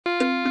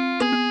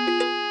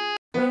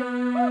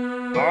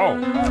Oh,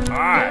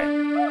 hi.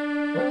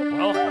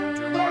 Welcome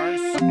to my...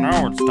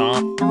 Now it's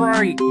time.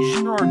 Great,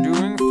 you're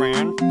doing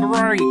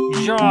great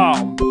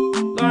job.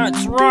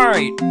 That's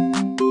right.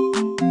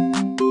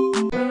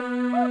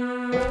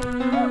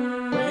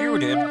 You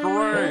did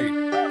great.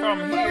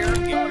 Come here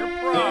and get your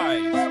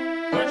prize.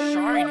 A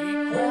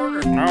shiny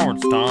quarter. Now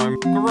it's time.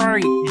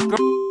 Great.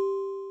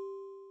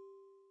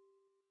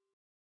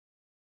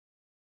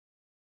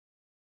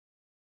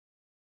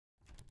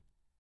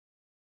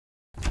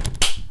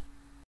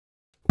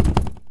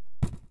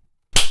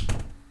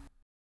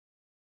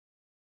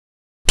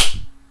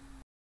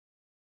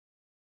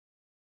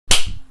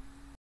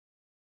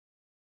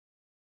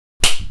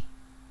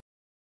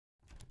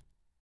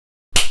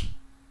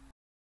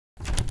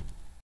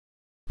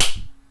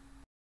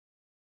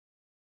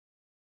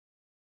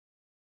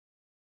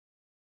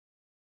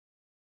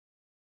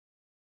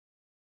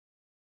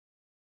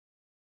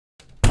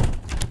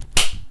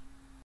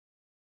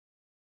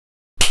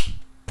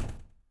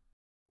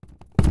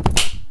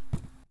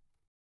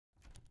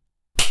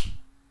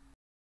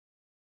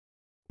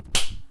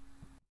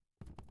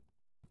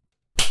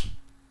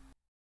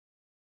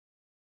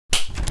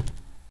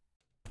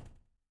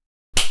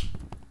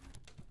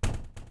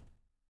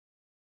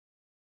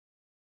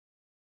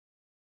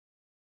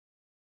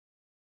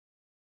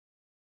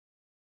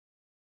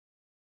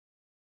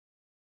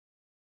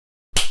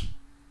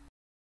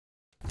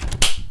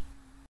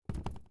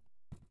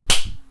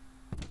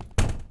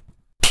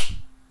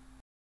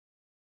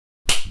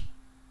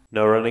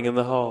 No running in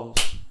the halls.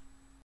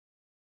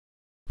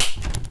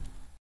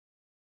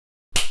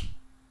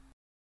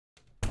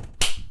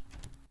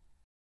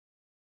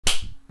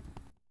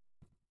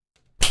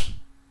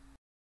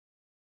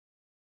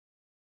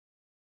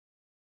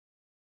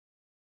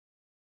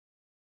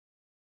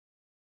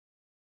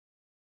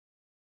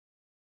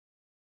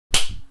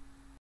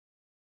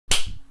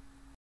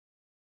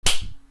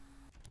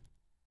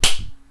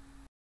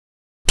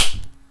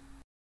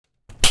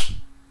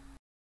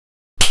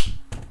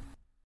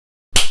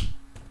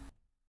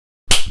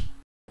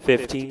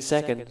 "15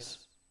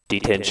 seconds.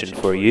 Detention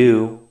for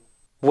you.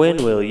 When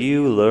will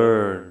you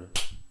learn?"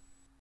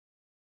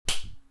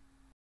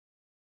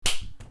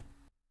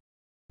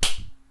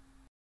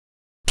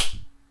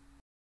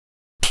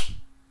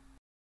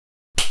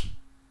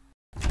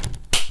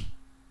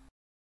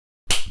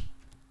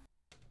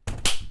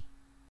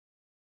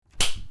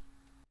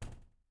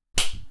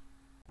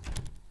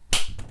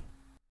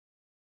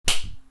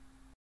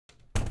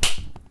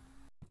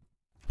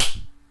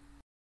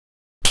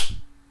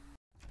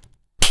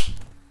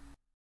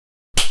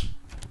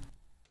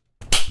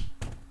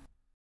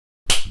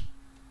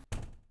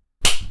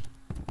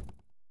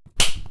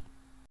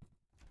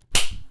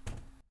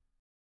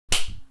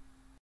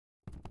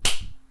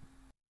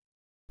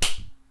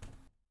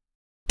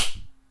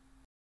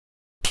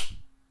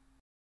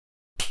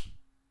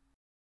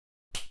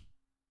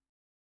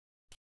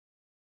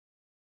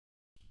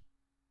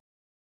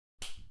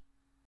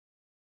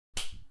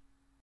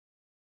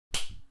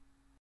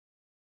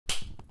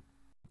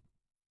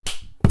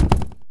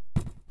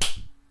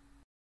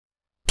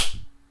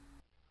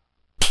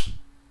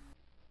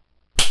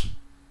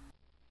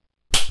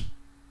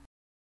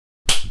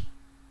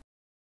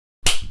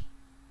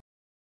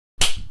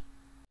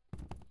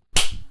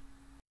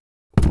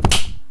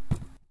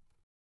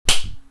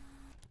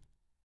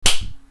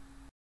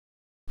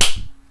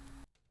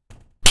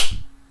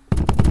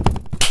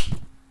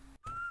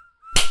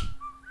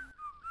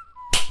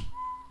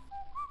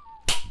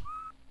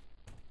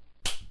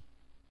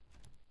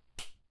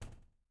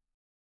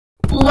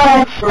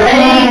 Let's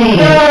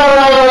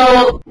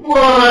go!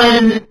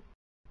 1,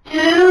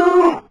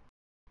 2,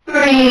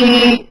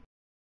 3,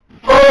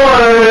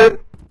 4.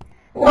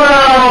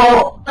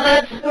 Wow,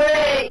 that's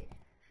great!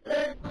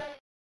 Let's play.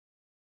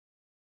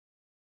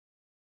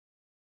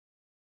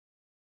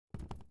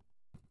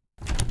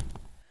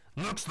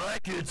 Looks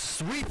like it's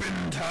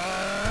sweeping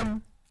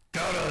time.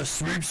 Gotta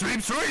sweep,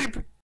 sweep, sweep.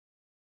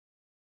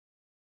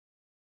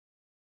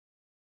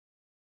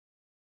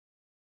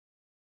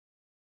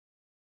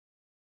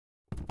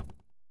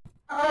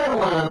 I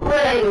wanna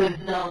play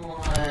with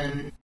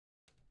someone.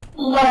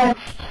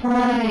 Let's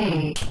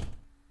play.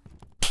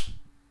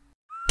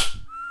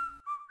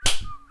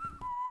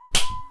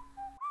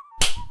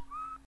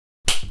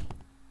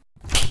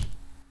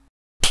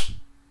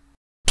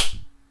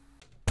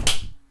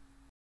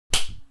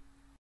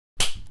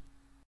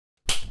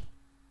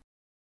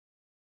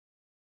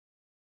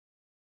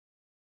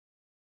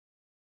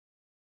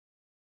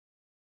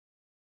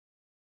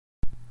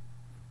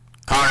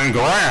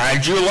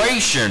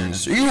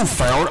 Congratulations! You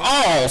found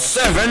all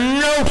 7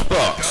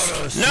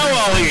 notebooks! Now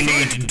all you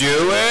need to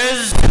do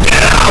is...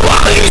 Get out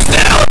while you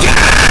still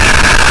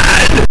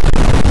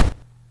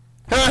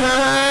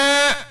can!